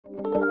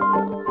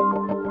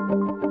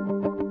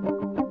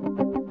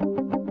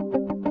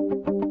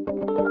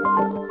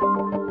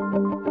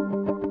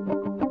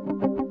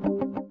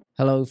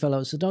Hello, fellow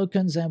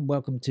Sudokans, and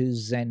welcome to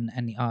Zen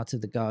and the Art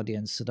of the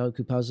Guardian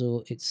Sudoku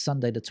Puzzle. It's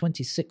Sunday, the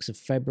 26th of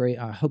February.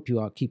 I hope you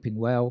are keeping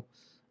well.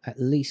 At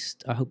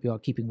least I hope you are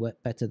keeping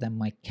better than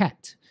my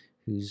cat,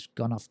 who's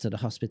gone off to the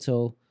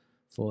hospital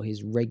for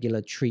his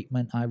regular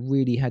treatment. I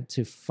really had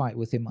to fight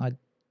with him. I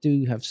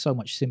do have so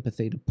much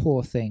sympathy. The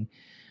poor thing.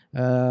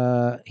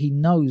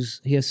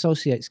 He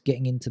associates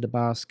getting into the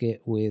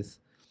basket with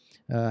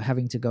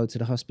having to go to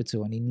the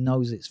hospital, and he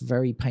knows it's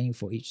very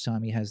painful each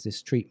time he has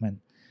this treatment.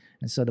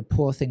 And so the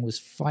poor thing was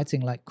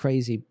fighting like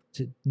crazy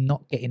to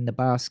not get in the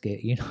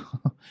basket, you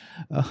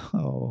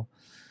know.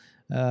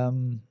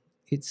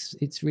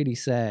 It's really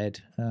sad,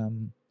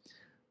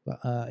 but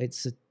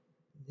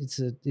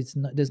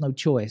there's no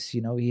choice,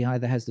 you know. He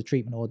either has the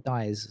treatment or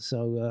dies,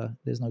 so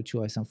there's no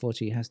choice.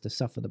 Unfortunately, he has to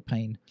suffer the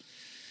pain.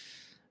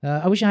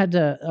 I wish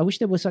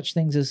there were such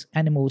things as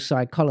animal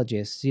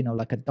psychologists, you know,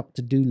 like a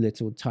Dr.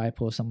 Dolittle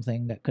type or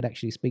something that could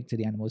actually speak to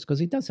the animals, because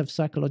he does have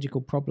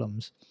psychological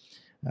problems,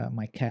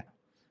 my cat.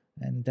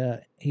 And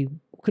he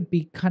could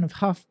be kind of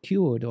half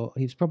cured, or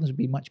his problems would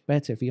be much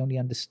better if he only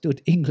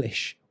understood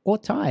English or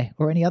Thai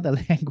or any other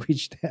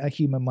language that a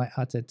human might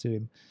utter to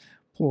him.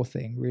 Poor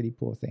thing, really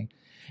poor thing.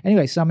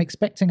 Anyway, so I'm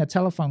expecting a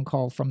telephone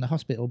call from the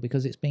hospital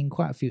because it's been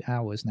quite a few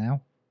hours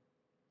now.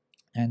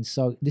 And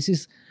so this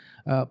is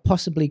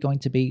possibly going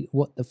to be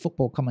what the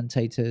football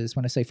commentators,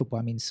 when I say football,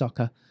 I mean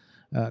soccer,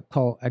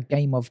 call a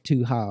game of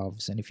two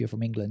halves. And if you're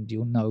from England,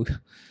 you'll know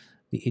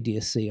the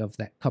idiocy of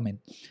that comment.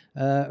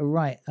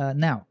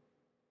 Now,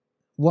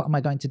 what am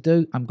I going to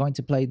do? I'm going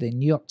to play the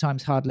New York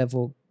Times hard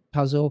level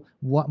puzzle.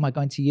 What am I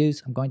going to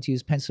use? I'm going to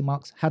use pencil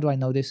marks. How do I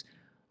know this?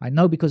 I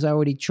know because I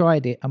already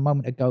tried it a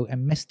moment ago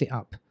and messed it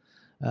up.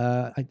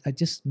 I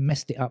just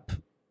messed it up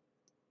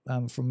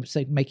from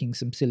making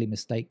some silly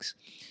mistakes.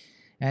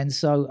 And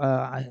so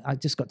I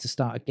just got to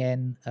start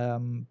again.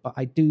 But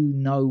I do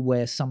know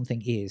where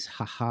something is.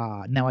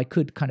 Haha. Now I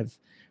could kind of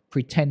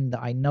pretend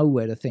that I know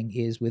where the thing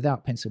is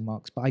without pencil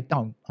marks, but I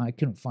don't. I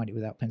couldn't find it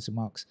without pencil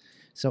marks.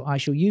 So I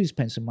shall use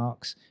pencil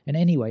marks. And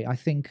anyway, I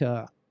think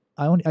I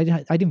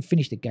didn't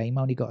finish the game.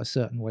 I only got a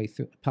certain way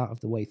through, part of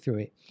the way through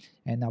it.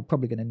 And I'm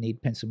probably going to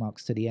need pencil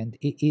marks to the end.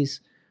 It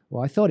is,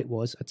 well, I thought it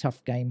was a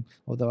tough game,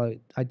 although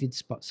I did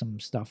spot some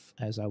stuff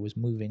as I was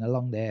moving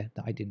along there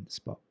that I didn't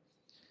spot.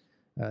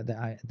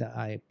 That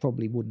I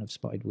probably wouldn't have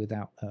spotted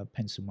without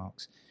pencil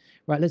marks.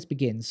 Right, let's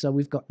begin. So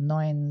we've got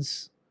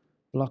nines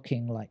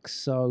blocking like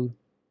so.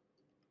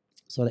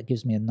 So that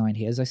gives me a 9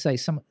 here. As I say,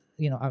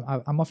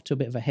 I'm off to a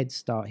bit of a head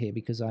start here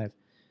because I've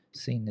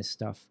seen this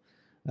stuff.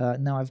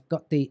 Now I've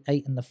got the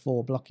 8 and the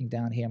 4 blocking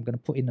down here. I'm going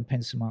to put in the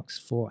pencil marks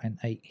 4 and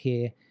 8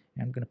 here.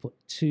 And I'm going to put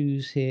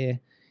 2s here.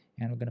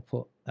 And I'm going to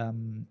put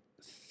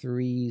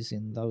 3s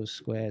in those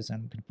squares.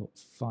 And I'm going to put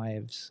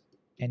 5s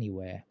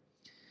anywhere.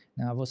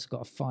 Now I've also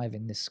got a 5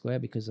 in this square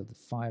because of the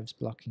 5s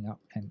blocking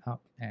up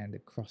and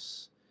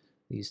across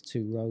these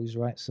 2 rows,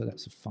 right? So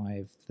that's a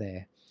 5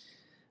 there.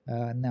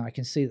 Now I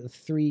can see that the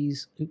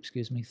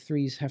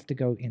 3s have to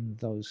go in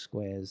those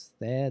squares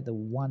there. The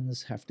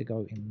 1s have to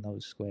go in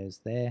those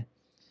squares there.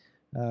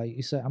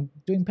 You say, I'm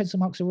doing pencil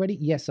marks already?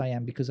 Yes, I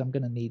am, because I'm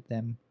going to need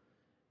them.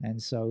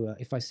 And so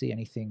if I see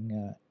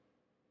anything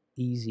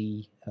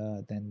easy,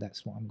 then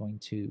that's what I'm going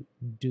to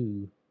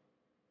do.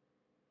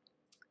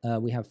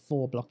 We have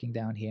 4 blocking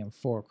down here and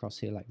 4 across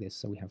here like this.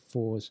 So we have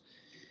 4s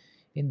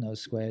in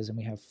those squares, and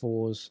we have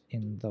 4s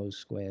in those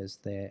squares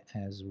there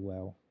as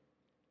well.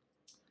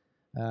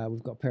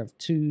 We've got a pair of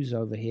 2s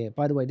over here.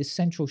 By the way, this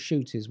central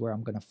chute is where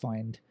I'm going to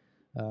find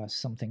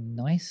something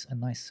nice, a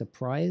nice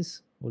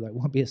surprise, although it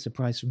won't be a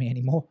surprise for me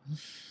anymore.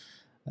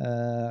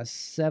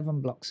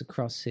 7 blocks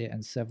across here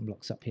and 7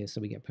 blocks up here,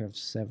 so we get a pair of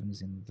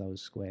 7s in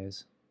those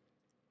squares.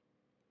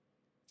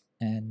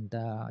 And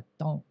I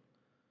don't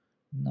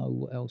know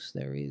what else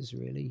there is,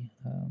 really.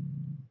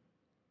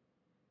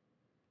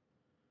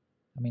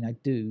 I mean, I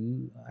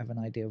do have an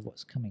idea of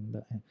what's coming,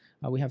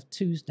 but we have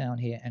 2s down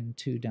here and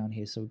 2 down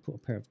here, so we put a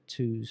pair of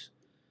 2s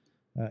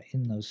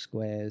in those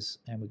squares,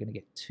 and we're going to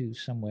get 2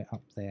 somewhere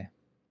up there.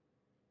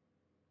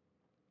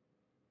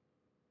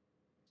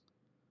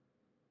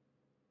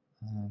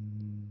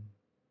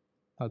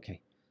 Okay,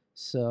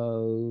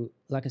 so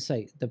like I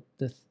say,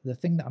 the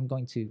thing that I'm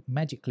going to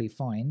magically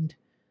find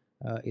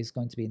is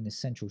going to be in this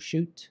central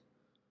chute.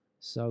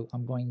 So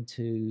I'm going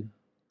to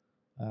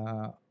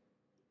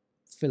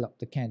fill up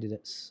the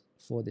candidates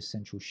for this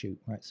central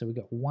chute, right? So we've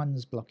got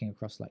 1s blocking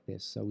across like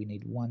this. So we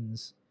need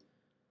 1s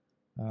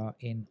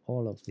in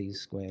all of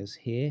these squares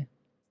here.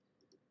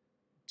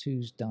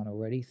 2's done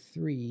already.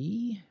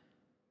 3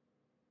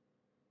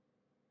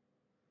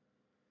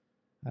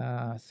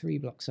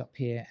 blocks up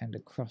here and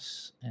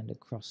across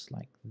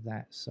like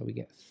that. So we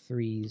get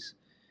 3s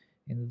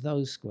in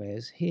those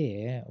squares.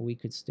 Here we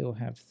could still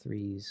have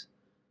 3s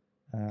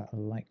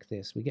like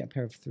this. We get a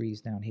pair of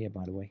 3s down here,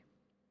 by the way.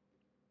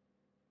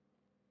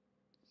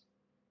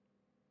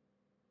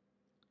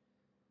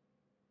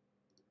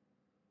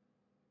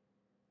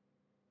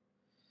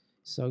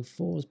 So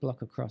 4s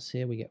block across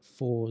here. We get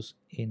 4s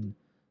in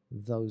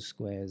those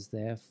squares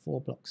there. 4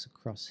 blocks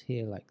across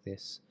here like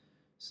this.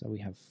 So we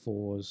have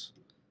 4s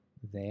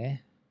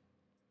there.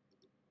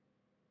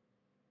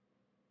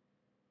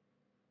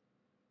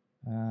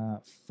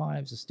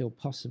 5s are still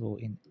possible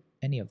in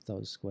any of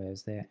those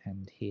squares there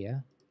and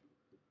here.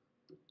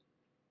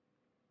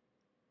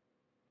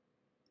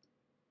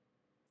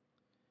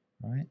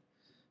 Right,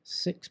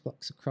 6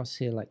 blocks across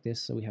here like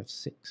this, so we have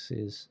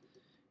 6s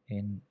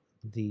in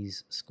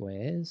these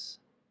squares.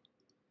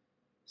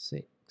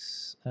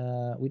 6.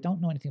 We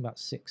don't know anything about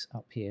 6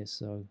 up here,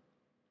 so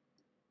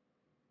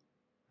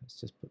let's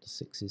just put the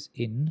 6s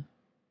in.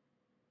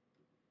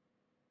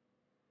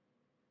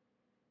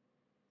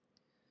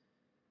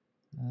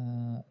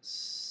 Uh,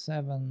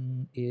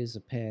 7 is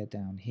a pair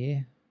down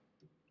here,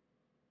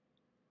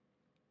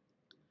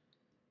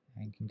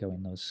 and can go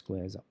in those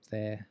squares up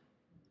there.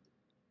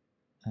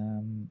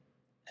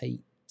 8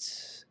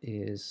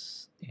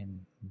 is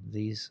in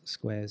these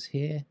squares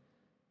here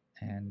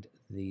and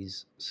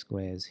these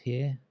squares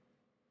here.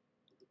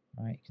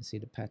 Right, you can see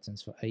the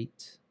patterns for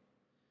 8.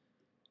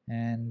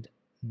 And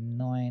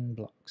 9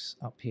 blocks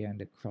up here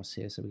and across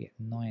here, so we get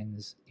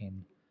 9s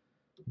in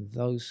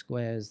those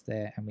squares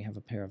there, and we have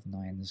a pair of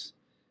 9s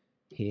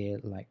here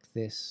like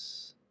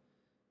this.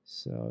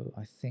 So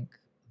I think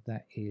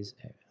that is,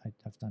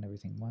 I've done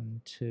everything.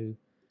 1, 2,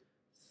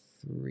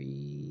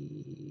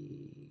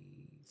 3,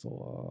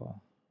 4.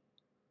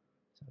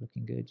 Is that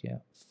looking good? Yeah.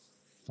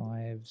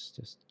 5s,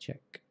 just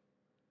check.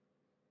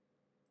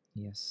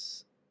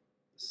 Yes.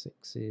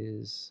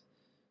 6s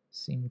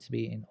seem to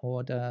be in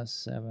order.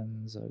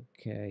 7s,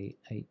 okay.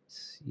 8,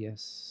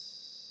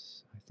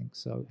 yes, I think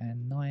so.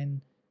 And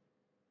 9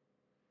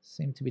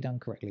 seem to be done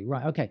correctly.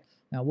 Right, okay.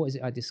 Now, what is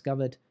it I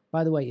discovered?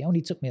 By the way, it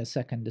only took me a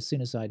second. As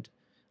soon as I'd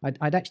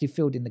actually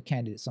filled in the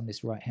candidates on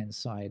this right-hand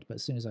side, but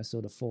as soon as I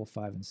saw the 4,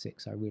 5, and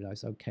 6, I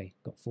realized, okay,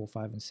 got 4,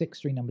 5, and 6,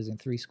 3 numbers in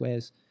 3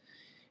 squares.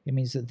 It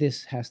means that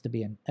this has to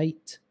be an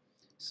 8,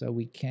 so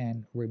we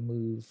can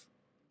remove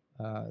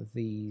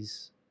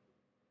these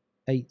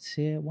 8s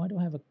here. Why do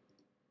I have a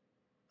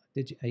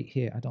digit 8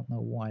 here? I don't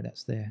know why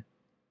that's there.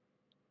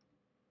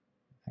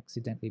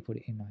 Accidentally put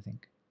it in, I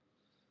think.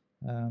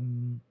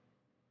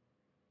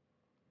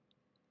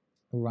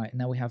 Right,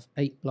 now we have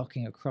 8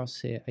 blocking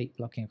across here, 8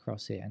 blocking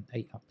across here, and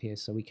 8 up here.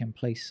 So we can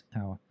place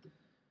our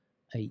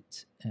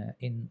 8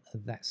 in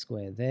that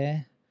square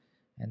there,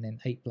 and then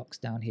 8 blocks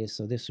down here.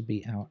 So this would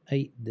be our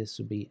 8, this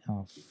would be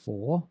our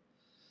 4.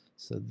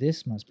 So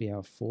this must be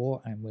our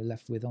 4, and we're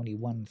left with only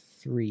 1,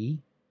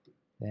 3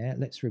 there.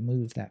 Let's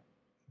remove that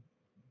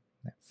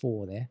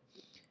 4 there.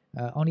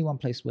 Only one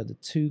place where the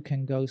 2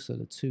 can go, so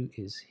the 2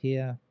 is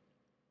here.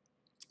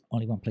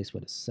 Only one place where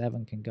the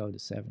 7 can go, the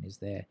 7 is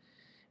there.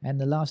 And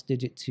the last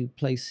digit to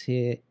place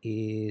here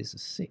is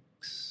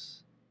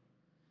 6,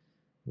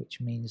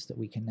 which means that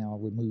we can now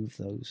remove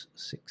those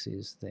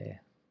 6s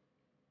there.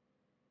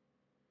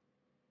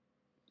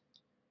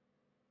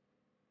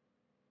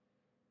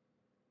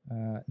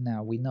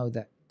 Now we know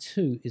that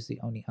 2 is the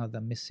only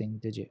other missing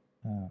digit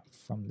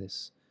from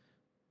this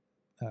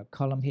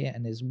column here,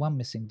 and there's one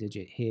missing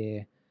digit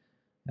here.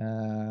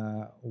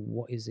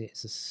 What is it?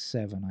 It's a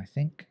 7, I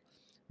think.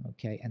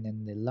 Okay, and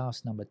then the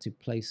last number to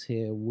place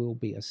here will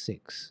be a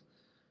 6.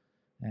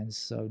 And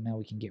so now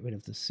we can get rid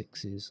of the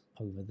 6s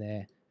over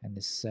there, and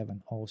the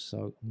 7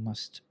 also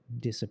must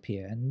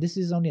disappear. And this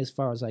is only as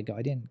far as I got.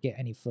 I didn't get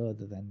any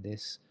further than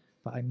this,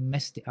 but I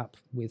messed it up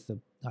with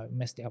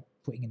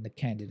putting in the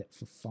candidate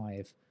for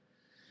 5.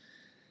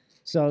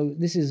 So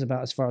this is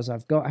about as far as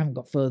I've got. I haven't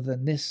got further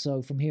than this,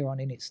 so from here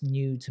on in it's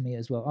new to me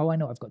as well. Oh, I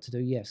know what I've got to do.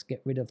 Yes,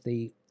 get rid of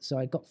the... So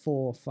I got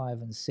 4,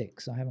 5, and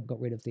 6. I haven't got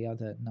rid of the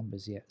other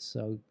numbers yet.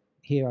 So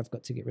here I've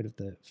got to get rid of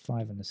the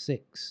 5 and the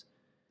 6.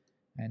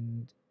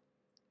 And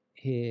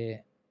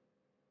here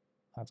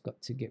I've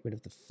got to get rid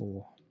of the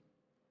 4.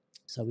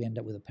 So we end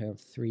up with a pair of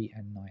 3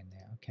 and 9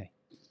 there. Okay.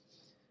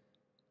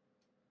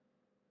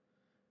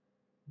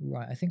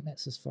 Right, I think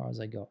that's as far as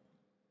I got.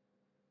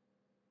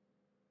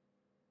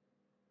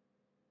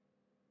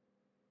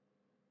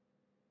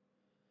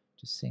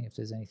 Just seeing if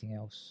there's anything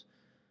else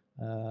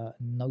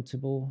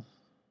notable.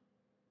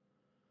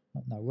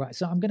 Oh, no, right.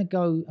 So I'm going to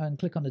go and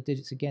click on the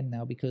digits again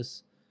now,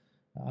 because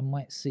I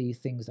might see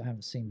things that I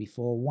haven't seen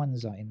before.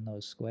 1s are in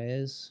those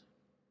squares.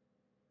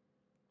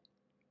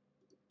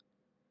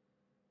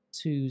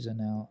 2s are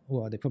now,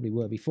 well, they probably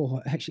were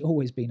before. Actually,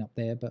 always been up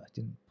there, but I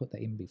didn't put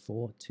that in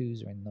before.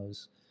 2s are in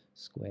those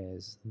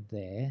squares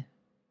there.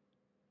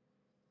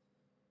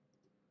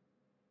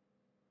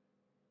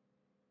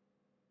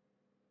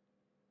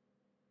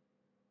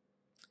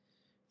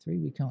 3,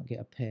 we can't get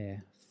a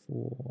pair.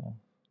 4,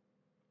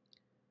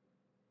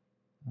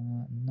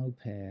 no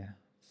pair.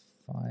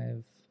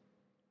 5,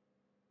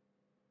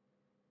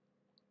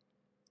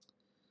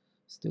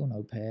 still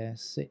no pair.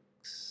 6,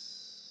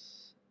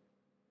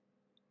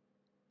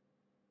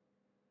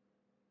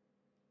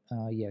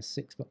 yeah,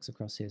 6 blocks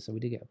across here, so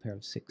we did get a pair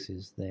of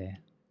 6s there.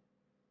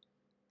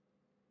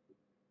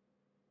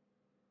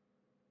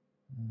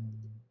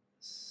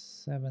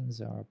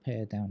 7s are a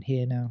pair down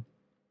here now.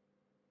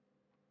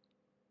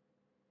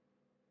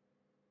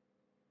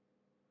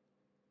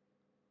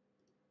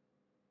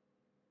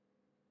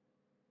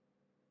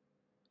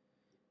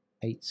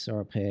 8s are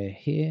a pair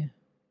here.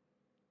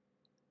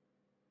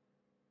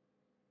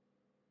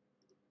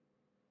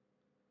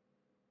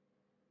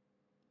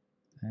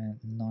 And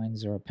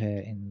 9s are a pair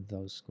in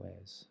those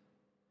squares.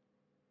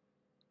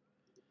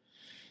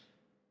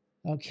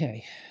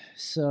 Okay,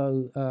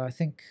 so I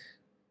think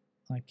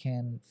I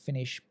can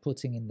finish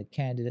putting in the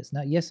candidates.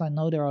 Now, yes, I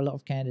know there are a lot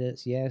of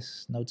candidates.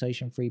 Yes,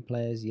 notation-free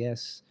players.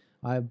 Yes,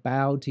 I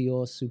bow to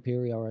your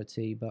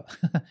superiority, but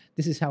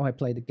this is how I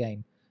play the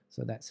game.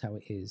 So that's how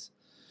it is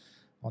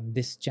on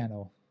this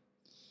channel.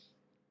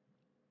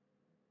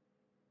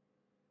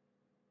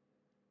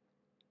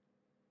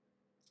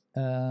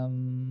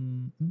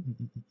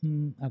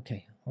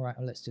 Okay, all right,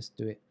 well, let's just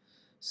do it.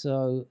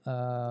 So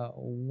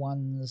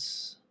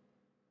ones,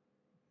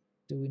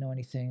 do we know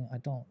anything? I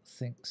don't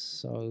think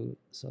so.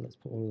 So let's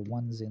put all the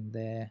ones in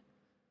there.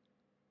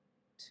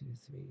 2,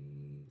 3,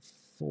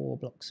 4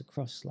 blocks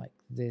across like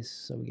this.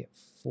 So we get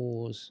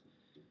 4s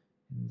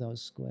in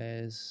those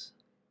squares.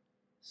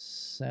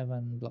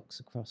 7 blocks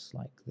across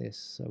like this.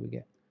 So we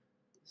get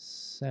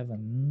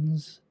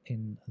 7s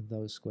in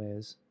those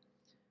squares.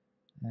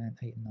 And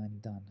 8 and 9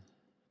 done.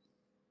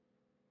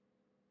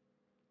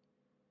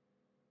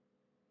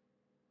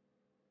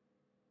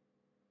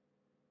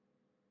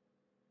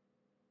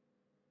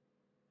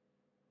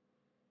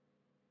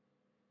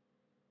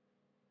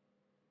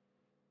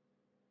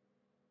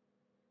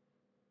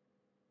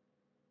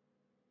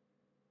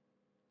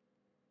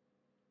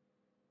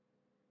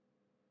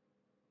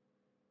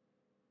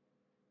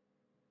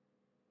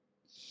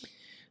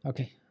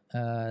 Okay,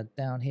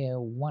 down here,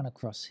 1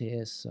 across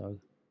here, so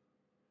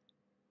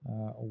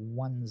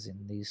 1's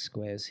in these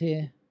squares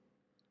here.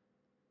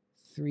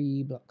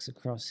 3 blocks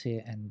across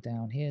here and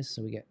down here,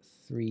 so we get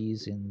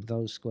 3's in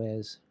those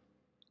squares.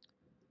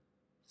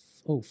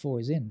 Oh, 4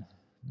 is in.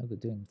 No good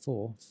doing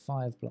 4.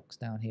 5 blocks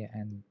down here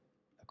and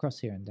across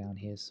here and down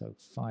here, so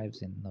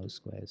 5's in those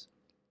squares.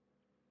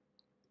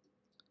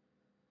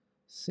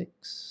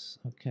 6,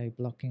 okay,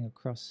 blocking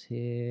across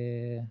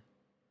here.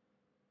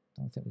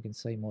 Don't think we can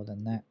say more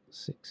than that.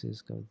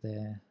 6's go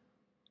there.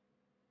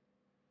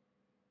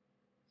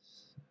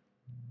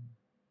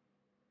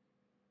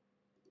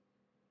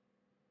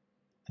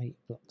 8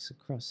 blocks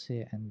across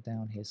here and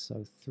down here,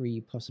 so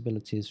 3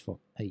 possibilities for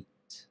 8.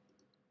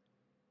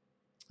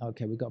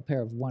 Okay, we've got a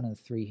pair of 1 and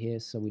 3 here,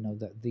 so we know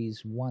that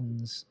these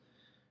 1's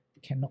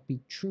cannot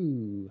be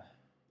true.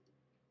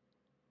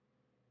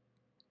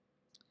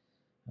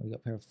 We've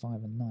got a pair of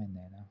 5 and 9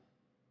 there now.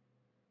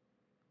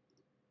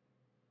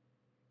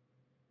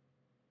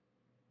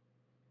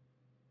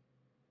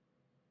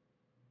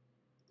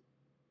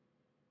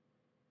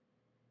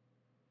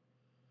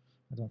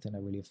 I don't think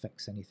that really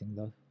affects anything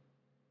though.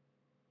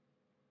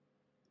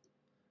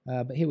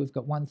 But here we've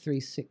got 1, 3,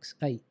 6,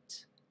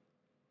 8.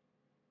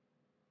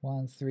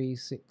 1, 3,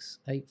 6,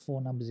 8,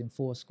 4 numbers in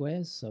 4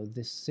 squares. So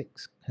this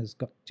 6 has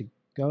got to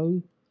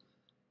go.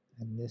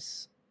 And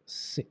this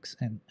 6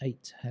 and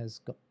 8 has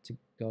got to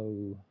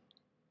go.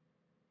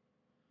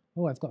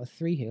 Oh, I've got a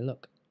 3 here,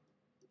 look.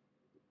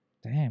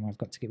 Damn, I've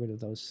got to get rid of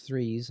those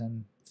 3's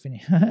and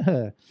finish.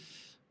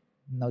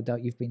 No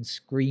doubt you've been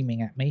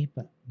screaming at me,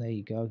 but there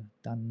you go.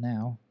 Done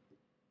now.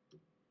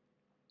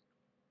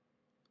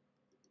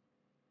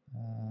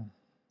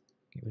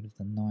 Get rid of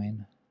the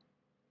 9.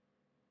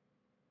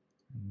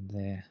 And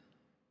there.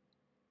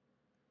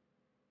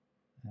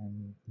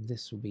 And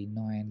this will be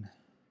 9.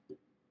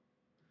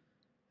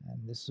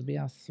 And this will be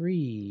our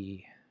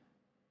 3.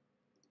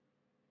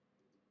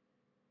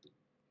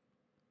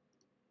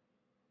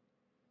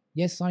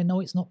 Yes, I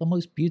know it's not the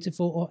most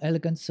beautiful or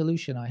elegant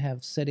solution. I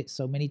have said it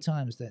so many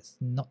times. That's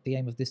not the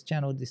aim of this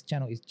channel. This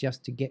channel is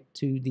just to get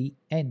to the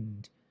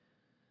end.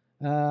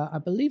 I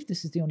believe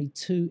this is the only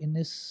 2 in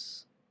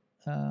this,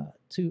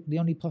 the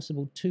only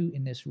possible 2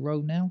 in this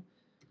row now.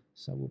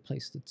 So we'll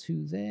place the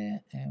 2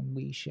 there, and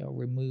we shall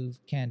remove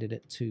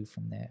candidate 2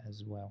 from there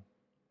as well.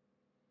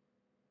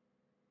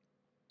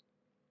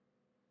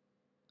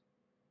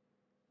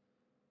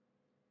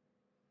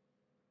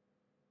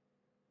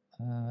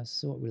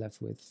 So what we're left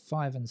with,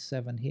 5 and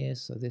 7 here,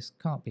 so this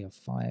can't be a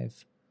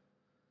 5.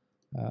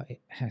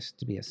 It has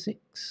to be a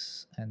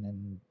 6, and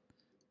then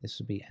this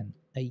will be an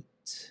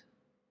 8.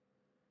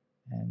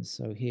 And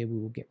so here we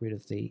will get rid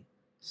of the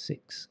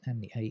 6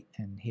 and the 8,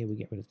 and here we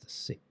get rid of the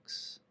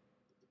 6.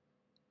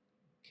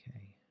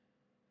 Okay.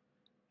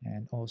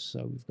 And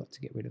also we've got to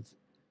get rid of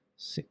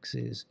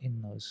 6's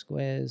in those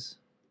squares.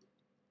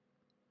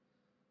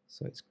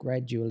 So it's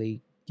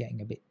gradually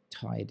getting a bit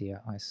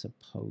tidier, I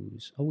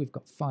suppose. Oh, we've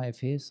got 5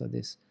 here, so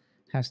this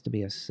has to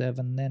be a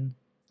 7 then.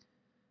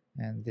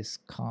 And this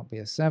can't be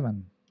a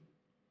 7.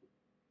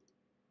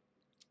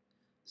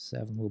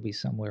 7 will be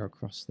somewhere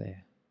across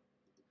there.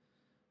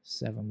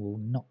 7 will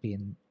not be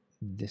in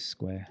this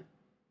square.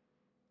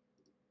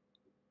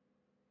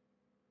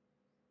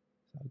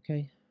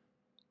 Okay.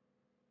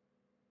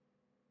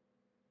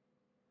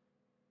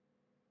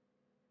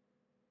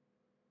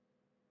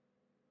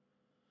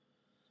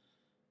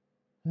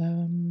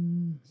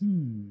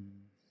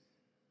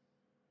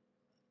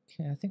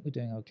 Okay, I think we're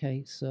doing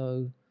okay.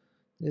 So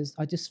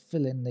I just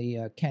fill in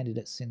the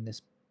candidates in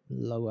this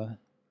lower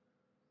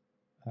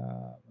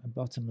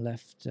bottom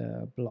left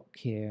block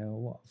here.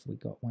 What have we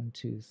got? 1,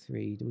 2,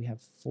 3. Do we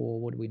have 4?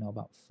 What do we know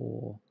about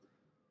 4?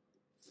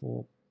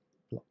 4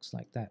 blocks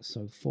like that.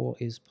 So 4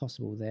 is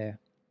possible there.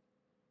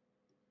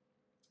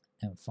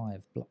 And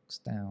 5 blocks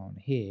down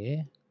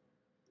here.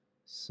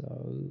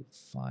 So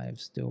 5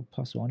 still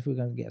possible. I wonder if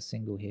we're going to get a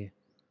single here.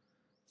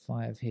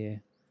 5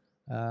 here.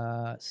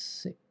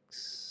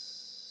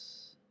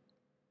 6.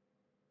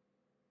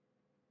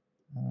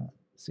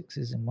 6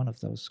 is in one of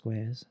those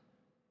squares.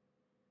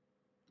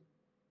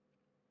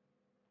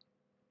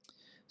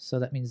 So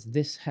that means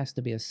this has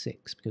to be a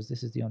 6 because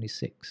this is the only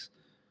 6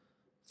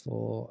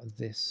 for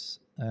this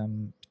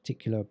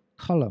particular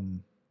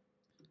column.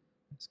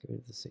 Let's get rid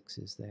of the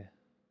 6s there.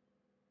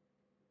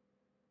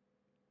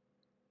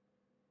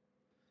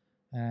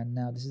 And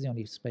now this is the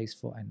only space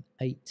for an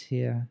 8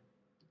 here.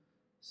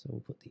 So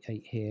we'll put the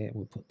 8 here,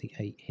 we'll put the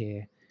 8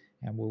 here,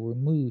 and we'll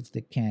remove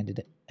the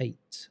candidate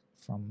 8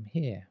 from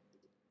here.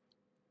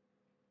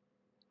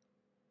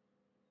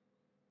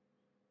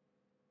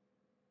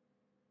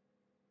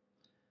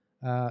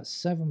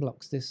 Seven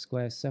blocks this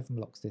square, 7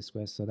 blocks this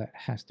square, so that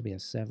has to be a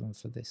 7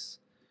 for this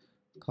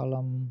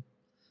column.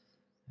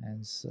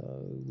 And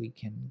so we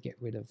can get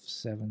rid of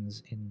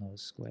 7s in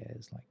those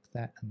squares like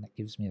that, and that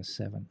gives me a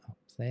 7 up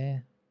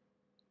there.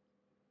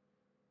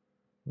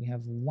 We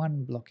have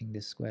 1 blocking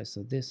this square,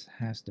 so this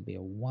has to be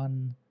a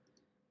 1.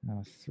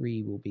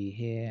 3 will be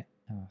here,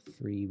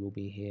 3 will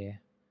be here,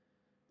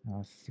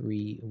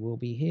 3 will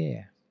be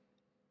here.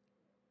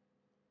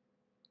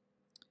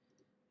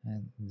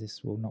 And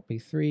this will not be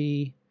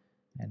 3,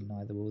 and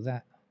neither will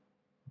that.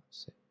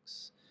 6.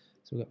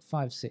 So we've got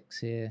 5, 6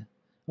 here.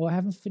 Oh, I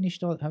haven't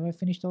finished all. Have I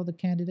finished all the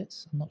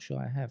candidates? I'm not sure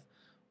I have.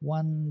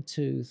 1,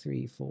 2,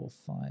 3, 4,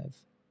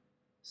 5,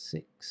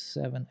 6,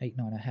 7, 8,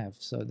 9. I have.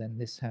 So then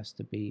this has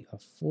to be a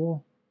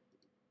 4.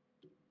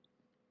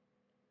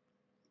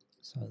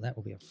 So that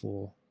will be a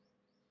 4.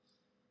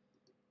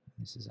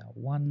 This is our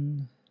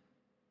 1,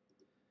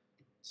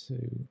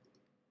 2,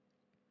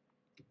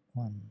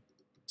 1,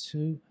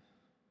 2.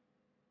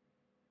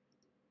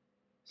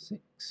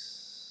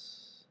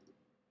 6,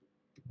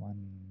 1,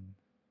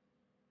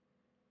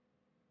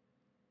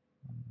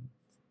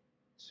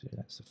 2,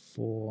 that's a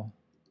 4,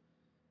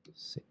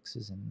 6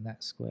 is in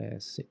that square,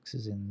 6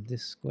 is in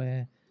this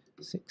square,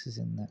 6 is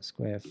in that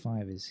square,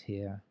 5 is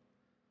here,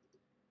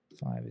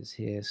 5 is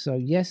here. So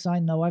yes, I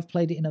know I've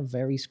played it in a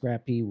very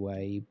scrappy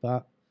way,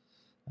 but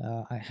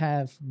I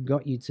have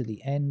got you to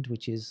the end,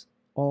 which is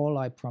all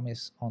I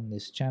promise on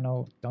this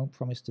channel. Don't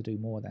promise to do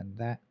more than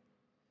that.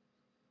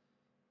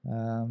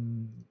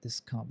 This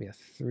can't be a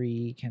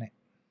 3, can it?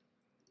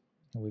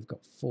 And we've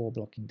got 4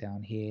 blocking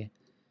down here.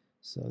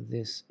 So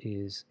this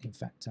is, in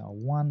fact, our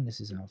 1. This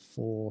is our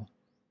 4.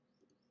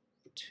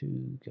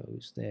 2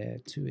 goes there.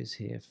 2 is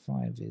here.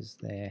 5 is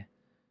there.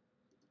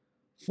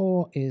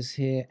 4 is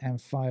here.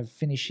 And 5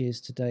 finishes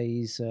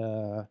today's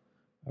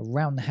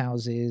around the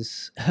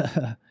houses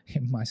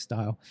in my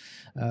style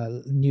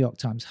New York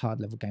Times hard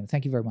level game.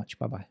 Thank you very much.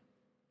 Bye-bye.